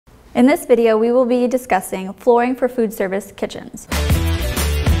In this video, we will be discussing flooring for food service kitchens.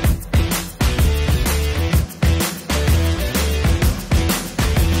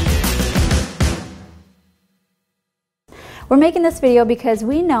 We're making this video because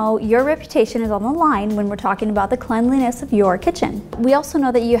we know your reputation is on the line when we're talking about the cleanliness of your kitchen. We also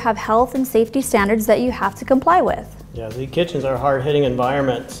know that you have health and safety standards that you have to comply with. Yeah, the kitchens are hard-hitting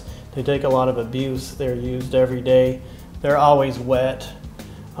environments. They take a lot of abuse. They're used every day. They're always wet.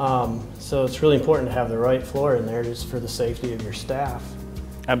 So it's really important to have the right floor in there just for the safety of your staff.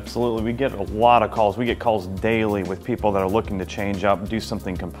 Absolutely. We get a lot of calls. We get calls daily with people that are looking to change up, do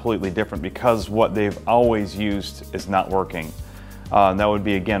something completely different because what they've always used is not working. That would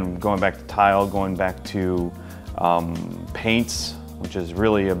be, again, going back to tile, going back to paints, which is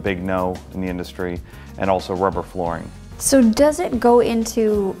really a big no in the industry, and also rubber flooring. So does it go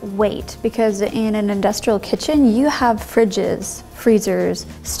into weight? Because in an industrial kitchen, you have fridges, freezers,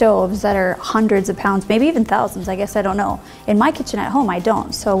 stoves that are hundreds of pounds, maybe even thousands, I guess, I don't know. In my kitchen at home, I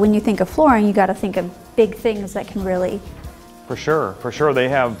don't. So when you think of flooring, you gotta think of big things that can really... For sure. They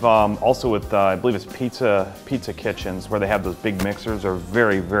have also with, I believe it's pizza kitchens where they have those big mixers are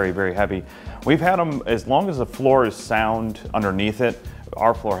very, very, very heavy. We've had them, as long as the floor is sound underneath it,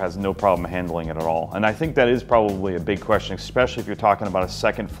 our floor has no problem handling it at all. And I think that is probably a big question, especially if you're talking about a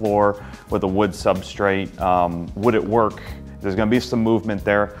second floor with a wood substrate. Would it work? There's gonna be some movement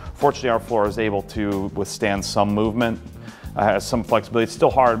there. Fortunately, our floor is able to withstand some movement. Has some flexibility. It's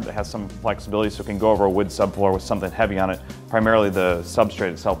still hard, but it has some flexibility, so it can go over a wood subfloor with something heavy on it. Primarily the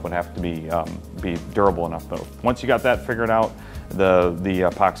substrate itself would have to be durable enough, though. Once you got that figured out, the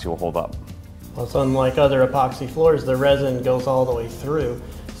epoxy will hold up. Well, it's unlike other epoxy floors, the resin goes all the way through.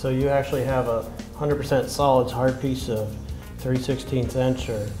 So you actually have a 100% solid hard piece of 3/16 inch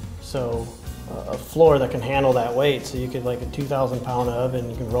or so, a floor that can handle that weight. So you could, like a 2,000-pound oven,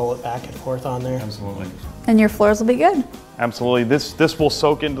 you can roll it back and forth on there. Absolutely. And your floors will be good. Absolutely. This will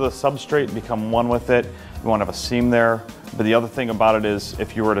soak into the substrate and become one with it. You won't have a seam there. But the other thing about it is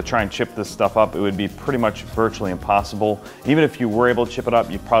if you were to try and chip this stuff up, it would be pretty much virtually impossible. Even if you were able to chip it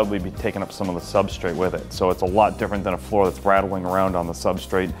up, you'd probably be taking up some of the substrate with it. So it's a lot different than a floor that's rattling around on the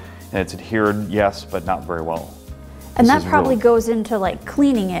substrate. And it's adhered, yes, but not very well. And that probably goes into like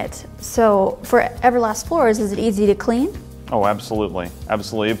cleaning it. So for Everlast floors, is it easy to clean? Oh, absolutely,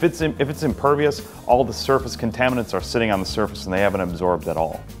 absolutely. If it's impervious, all the surface contaminants are sitting on the surface and they haven't absorbed at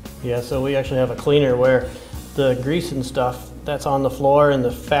all. Yeah, so we actually have a cleaner where the grease and stuff that's on the floor and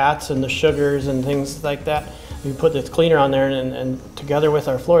the fats and the sugars and things like that, we put this cleaner on there and together with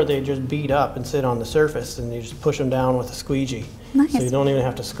our floor, they just bead up and sit on the surface and you just push them down with a squeegee. Nice. So you don't even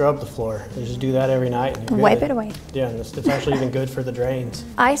have to scrub the floor. You just do that every night. And wipe it away. Yeah, and it's actually even good for the drains.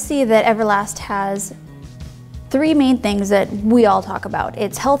 I see that Everlast has three main things that we all talk about.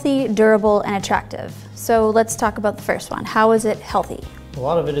 It's healthy, durable, and attractive. So let's talk about the first one. How is it healthy? A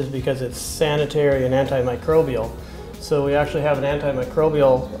lot of it is because it's sanitary and antimicrobial. So we actually have an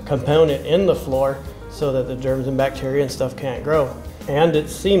antimicrobial component in the floor so that the germs and bacteria and stuff can't grow. And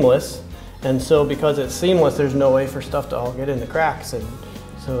it's seamless. And so because it's seamless, there's no way for stuff to all get in the cracks. And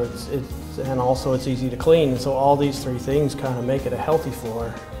so and also it's easy to clean. So all these three things kind of make it a healthy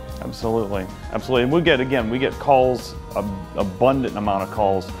floor. Absolutely, absolutely. And we get calls, abundant amount of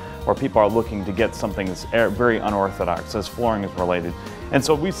calls where people are looking to get something that's very unorthodox as flooring is related. And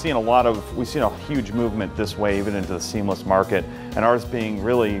so we've seen a huge movement this way, even into the seamless market, and ours being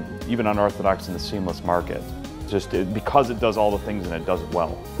really even unorthodox in the seamless market. Because it does all the things and it does it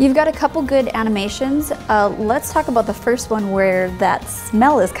well. You've got a couple good animations. Let's talk about the first one where that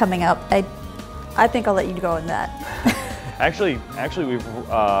smell is coming up. I think I'll let you go in that. Actually,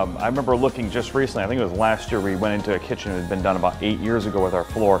 I remember looking just recently, I think it was last year, we went into a kitchen that had been done about 8 years ago with our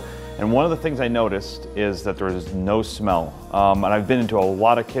floor. And one of the things I noticed is that there is no smell. And I've been into a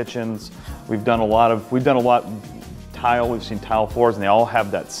lot of kitchens. We've done a lot tile, we've seen tile floors, and they all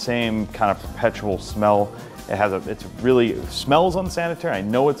have that same kind of perpetual smell. It smells unsanitary. I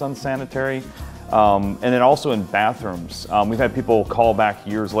know it's unsanitary. And then also in bathrooms, we've had people call back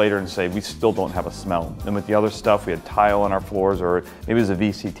years later and say, we still don't have a smell. And with the other stuff, we had tile on our floors, or maybe it was a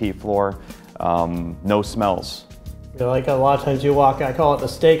VCT floor, no smells. You know, like a lot of times you walk, I call it the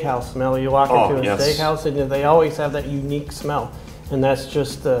steakhouse smell. You walk into a steakhouse and they always have that unique smell. And that's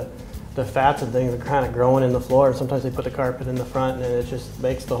just the fats and things are kind of growing in the floor. Sometimes they put the carpet in the front and it just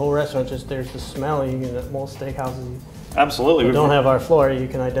makes the whole restaurant there's the smell. At most steakhouses, absolutely. We don't have our floor, you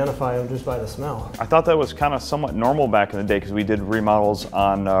can identify them just by the smell. I thought that was kind of somewhat normal back in the day because we did remodels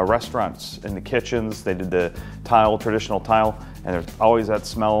on restaurants in the kitchens. They did the traditional tile, and there's always that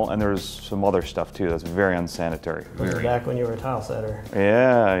smell, and there's some other stuff too that's very unsanitary. Back when you were a tile setter.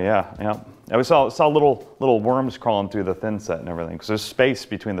 Yeah. And we saw little worms crawling through the thin set and everything, because there's space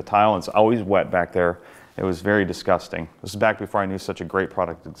between the tile, and it's always wet back there. It was very disgusting. This is back before I knew such a great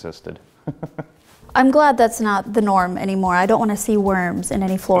product existed. I'm glad that's not the norm anymore. I don't want to see worms in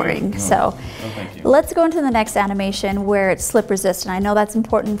any flooring. So thank you. let's go into the next animation where it's slip resistant. I know that's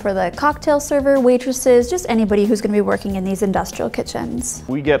important for the cocktail server, waitresses, just anybody who's going to be working in these industrial kitchens.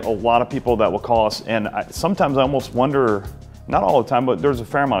 We get a lot of people that will call us, and sometimes I almost wonder, not all the time, but there's a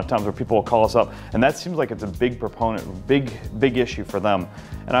fair amount of times where people will call us up, and that seems like it's a big proponent, big issue for them.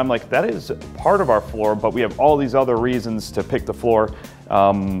 And I'm like, that is part of our floor, but we have all these other reasons to pick the floor.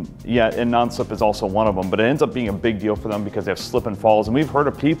 Yeah, and non-slip is also one of them, but it ends up being a big deal for them because they have slip and falls. And we've heard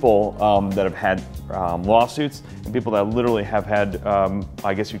of people that have had lawsuits, and people that literally have had,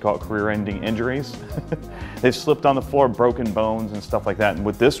 I guess you'd call it career-ending injuries. They've slipped on the floor, broken bones and stuff like that. And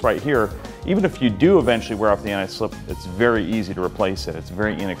with this right here, even if you do eventually wear off the anti-slip, it's very easy to replace it. It's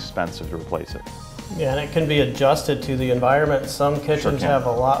very inexpensive to replace it. Yeah, and it can be adjusted to the environment. Some kitchens have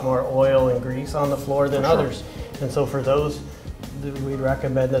a lot more oil and grease on the floor than others. And so for those, we'd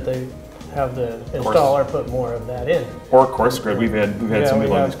recommend that they have the installer put more of that in. Or coarse grit. We've had some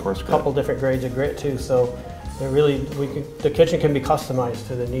people on these coarse a grit. couple different grades of grit too. So the kitchen can be customized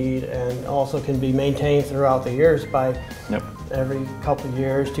to the need, and also can be maintained throughout the years by every couple of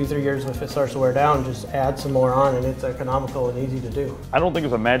years, 2-3 years. If it starts to wear down, just add some more on, and it's economical and easy to do. I don't think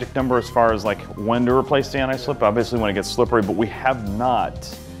there's a magic number as far as like when to replace the anti-slip. Obviously when it gets slippery, but we have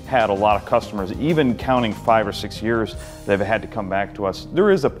not had a lot of customers, even counting 5 or 6 years, they've had to come back to us.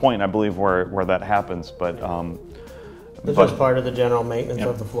 There is a point, I believe, where that happens, but it's just part of the general maintenance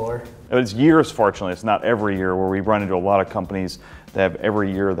of the floor. It's years, fortunately. It's not every year, where we run into a lot of companies that have every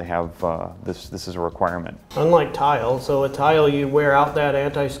year they have this is a requirement. Unlike tile, so with tile you wear out that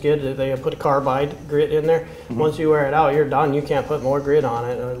anti-skid, they put a carbide grit in there. Once you wear it out, you're done. You can't put more grit on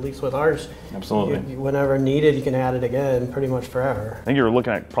it, or at least with ours. Absolutely. Whenever needed, you can add it again pretty much forever. I think you're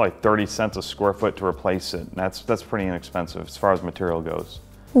looking at probably 30 cents a square foot to replace it. That's pretty inexpensive as far as material goes.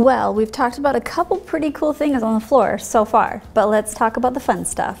 Well, we've talked about a couple pretty cool things on the floor so far, but let's talk about the fun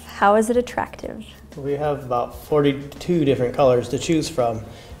stuff. How is it attractive? We have about 42 different colors to choose from,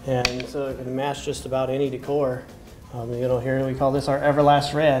 and so it can match just about any decor. Here we call this our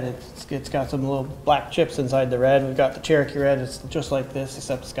Everlast red. It's got some little black chips inside the red. We've got the Cherokee red. It's just like this,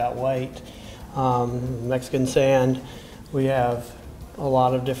 except it's got white. Mexican sand. We have a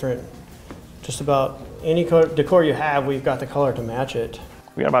lot of different, just about any decor you have, we've got the color to match it.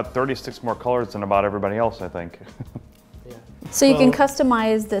 We got about 36 more colors than about everybody else, I think. So you can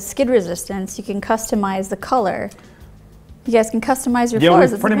customize the skid resistance, you can customize the color. You guys can customize your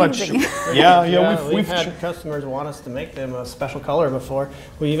floors. We've pretty much. We've had customers want us to make them a special color before.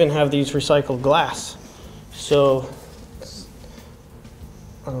 We even have these recycled glass. So,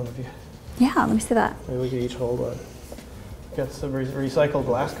 I don't know if you... Yeah, let me see that. Maybe we could each hold one. Got some recycled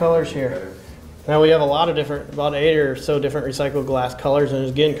glass colors here. Now we have a lot of different, about 8 or so different recycled glass colors, and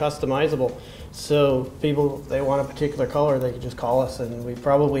it's again customizable. So people, if they want a particular color, they can just call us and we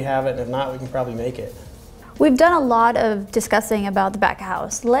probably have it, and if not, we can probably make it. We've done a lot of discussing about the back of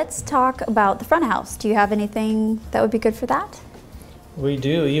house. Let's talk about the front of house. Do you have anything that would be good for that? We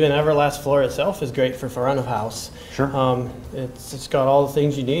do. Even Everlast floor itself is great for front of house. Sure. It's got all the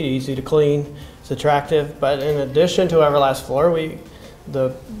things you need, easy to clean, it's attractive, but in addition to Everlast floor,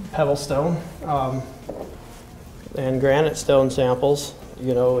 the pebble stone and granite stone samples, we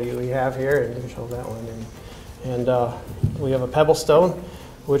have here, and you can show that one. And we have a pebble stone,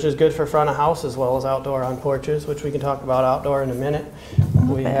 which is good for front of house as well as outdoor on porches, which we can talk about outdoor in a minute.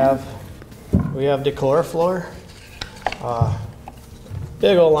 We have decor floor.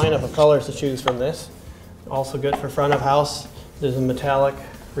 Big old lineup of colors to choose from this. Also good for front of house. There's a metallic,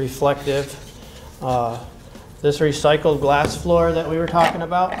 reflective. This recycled glass floor that we were talking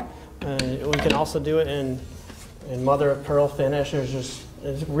about, and we can also do it in mother of pearl finish.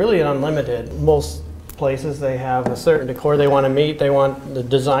 It's really unlimited. Most places they have a certain decor they want to meet. The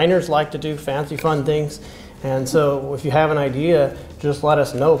designers like to do fancy fun things, and so if you have an idea, just let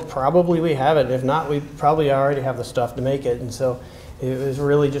us know. Probably we have it. If not, we probably already have the stuff to make it, and so it was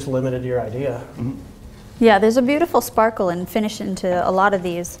really just limited to your idea. Mm-hmm. Yeah, there's a beautiful sparkle and finish into a lot of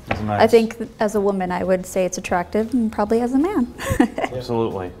these. That's nice. I think as a woman I would say it's attractive, and probably as a man.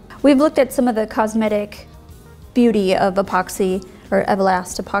 Absolutely. We've looked at some of the cosmetic beauty of epoxy or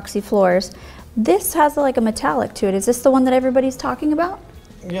Everlast epoxy floors. This has like a metallic to it. Is this the one that everybody's talking about?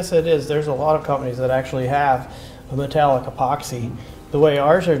 Yes, it is. There's a lot of companies that actually have a metallic epoxy. The way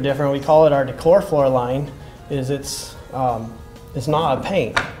ours are different, we call it our decor floor line, is it's It's not a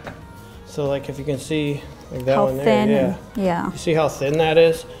paint. So like if you can see like that How one there, thin? You see how thin that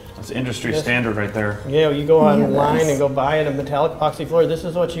is? It's industry standard right there. Yeah, you go online and go buy a metallic epoxy floor, this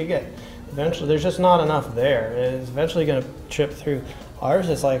is what you get. Eventually, there's just not enough there. It's eventually going to chip through. Ours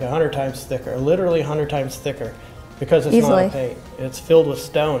is like 100 times thicker, literally 100 times thicker, because it's not a paint. It's filled with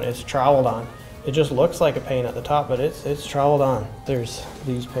stone, it's troweled on. It just looks like a paint at the top, but it's troweled on. There's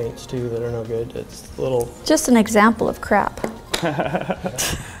these paints too that are no good. It's little... Just an example of crap.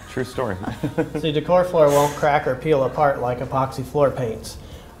 True story. See, decor floor won't crack or peel apart like epoxy floor paints.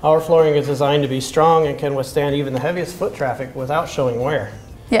 Our flooring is designed to be strong and can withstand even the heaviest foot traffic without showing wear.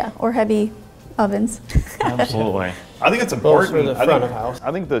 Yeah, or heavy ovens. Absolutely. I think it's important. For the front of house.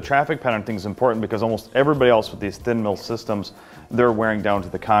 I think the traffic pattern thing is important because almost everybody else with these thin mill systems, they're wearing down to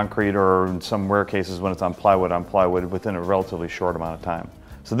the concrete, or in some rare cases when it's on plywood within a relatively short amount of time.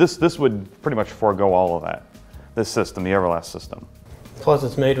 So this would pretty much forego all of that. This system, the Everlast system. Plus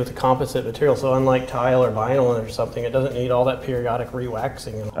it's made with a composite material, so unlike tile or vinyl or something, it doesn't need all that periodic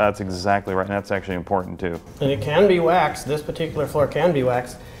re-waxing. That's exactly right, and that's actually important too. And it can be waxed. This particular floor can be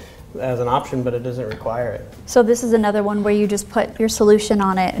waxed as an option, but it doesn't require it. So this is another one where you just put your solution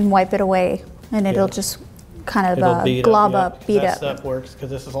on it and wipe it away, and it'll just kind of glob up, beat up. That stuff works,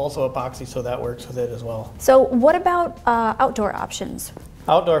 because this is also epoxy, so that works with it as well. So what about outdoor options?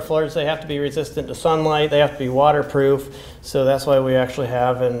 Outdoor floors, they have to be resistant to sunlight, they have to be waterproof, so that's why we actually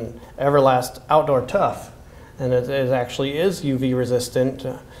have an Everlast Outdoor Tough. And it actually is UV resistant,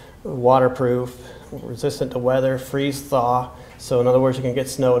 waterproof, resistant to weather, freeze, thaw. So in other words, you can get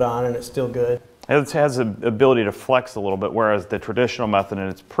snowed on and it's still good. It has the ability to flex a little bit, whereas the traditional method, and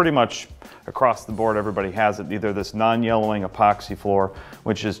it's pretty much across the board, everybody has it, either this non-yellowing epoxy floor,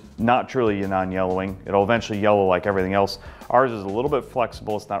 which is not truly a non-yellowing. It'll eventually yellow like everything else. Ours is a little bit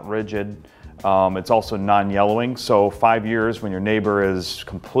flexible, it's not rigid. It's also non-yellowing, so 5 years when your neighbor is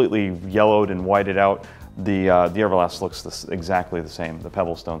completely yellowed and whited out, the Everlast looks exactly the same, the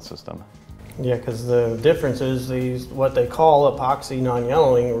pebble stone system. Yeah, because the difference is what they call epoxy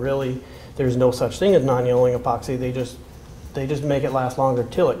non-yellowing, really there's no such thing as non-yellowing epoxy. They just make it last longer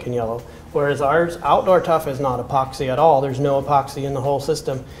till it can yellow. Whereas ours, Outdoor Tough, is not epoxy at all. There's no epoxy in the whole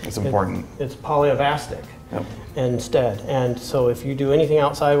system. It's important. It's polyavastic instead. And so if you do anything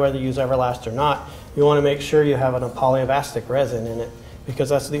outside, whether you use Everlast or not, you want to make sure you have a polyavastic resin in it, because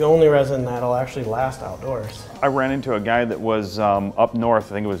that's the only resin that'll actually last outdoors. I ran into a guy that was up north,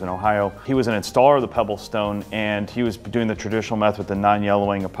 I think it was in Ohio. He was an installer of the pebble stone, and he was doing the traditional method with the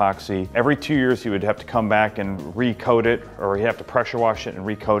non-yellowing epoxy. Every 2 years he would have to come back and recoat it, or he'd have to pressure wash it and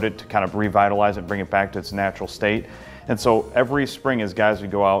recoat it to kind of revitalize it, bring it back to its natural state. And so every spring as guys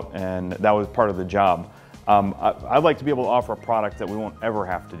would go out, and that was part of the job. I'd like to be able to offer a product that we won't ever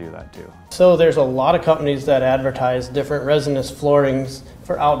have to do that to. So there's a lot of companies that advertise different resinous floorings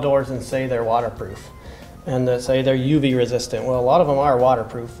for outdoors and say they're waterproof, and that say they're UV resistant. Well, a lot of them are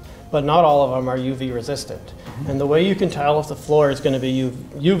waterproof, but not all of them are UV resistant. And the way you can tell if the floor is going to be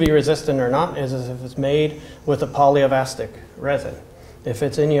UV resistant or not is if it's made with a polyavastic resin. If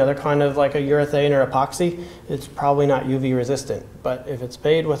it's any other kind of like a urethane or epoxy, it's probably not UV resistant. But if it's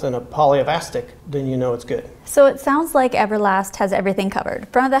made with a polyavastic, then you know it's good. So it sounds like Everlast has everything covered.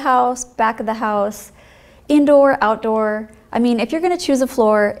 Front of the house, back of the house, indoor, outdoor. I mean, if you're gonna choose a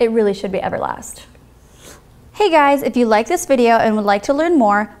floor, it really should be Everlast. Hey guys, if you like this video and would like to learn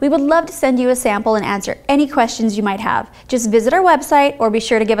more, we would love to send you a sample and answer any questions you might have. Just visit our website or be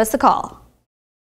sure to give us a call.